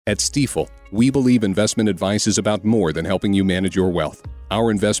At Stifel, we believe investment advice is about more than helping you manage your wealth.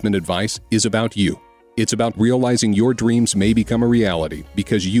 Our investment advice is about you. It's about realizing your dreams may become a reality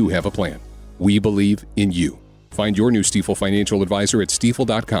because you have a plan. We believe in you. Find your new Stifel financial advisor at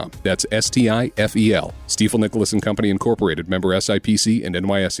stifel.com. That's STIFEL. Stifel Nicholas and Company Incorporated, member SIPC and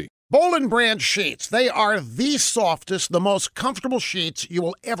NYSE. Boll & Branch sheets. They are the softest, the most comfortable sheets you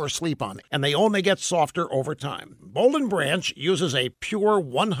will ever sleep on, and they only get softer over time. Boll & Branch uses a pure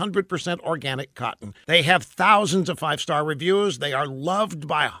 100% organic cotton. They have thousands of five-star reviews. They are loved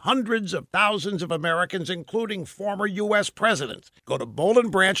by hundreds of thousands of Americans, including former U.S. presidents. Go to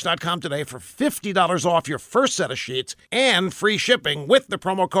bollandbranch.com today for $50 off your first set of sheets and free shipping with the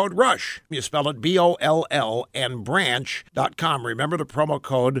promo code RUSH. You spell it B-O-L-L and branch.com. Remember the promo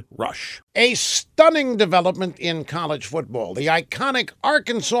code RUSH. A stunning development in college football. The iconic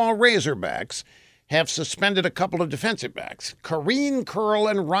Arkansas Razorbacks have suspended a couple of defensive backs. Kareen Curl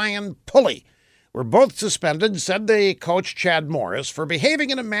and Ryan Pulley were both suspended, said the coach Chad Morris, for behaving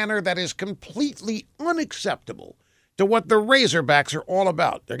in a manner that is completely unacceptable to what the Razorbacks are all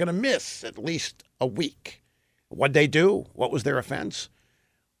about. They're going to miss at least a week. What'd they do? What was their offense?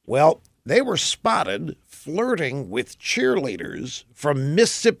 Well, they were spotted flirting with cheerleaders from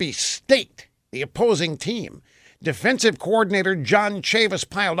Mississippi State, the opposing team. Defensive coordinator John Chavis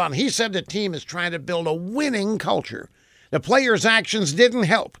piled on. He said the team is trying to build a winning culture. The players' actions didn't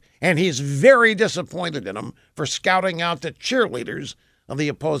help, and he's very disappointed in them for scouting out the cheerleaders of the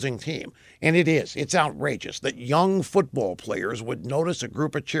opposing team. And it's outrageous that young football players would notice a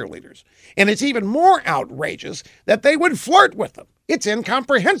group of cheerleaders. And it's even more outrageous that they would flirt with them. It's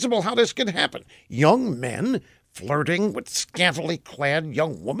incomprehensible how this could happen. Young men flirting with scantily clad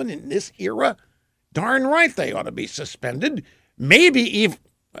young women in this era? Darn right they ought to be suspended. Maybe even,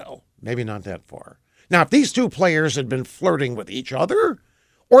 well, maybe not that far. Now, if these two players had been flirting with each other,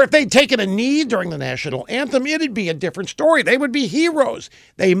 or if they'd taken a knee during the national anthem, it'd be a different story. They would be heroes.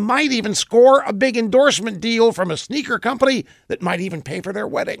 They might even score a big endorsement deal from a sneaker company that might even pay for their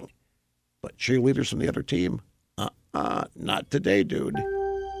wedding. But cheerleaders from the other team? Not today, dude.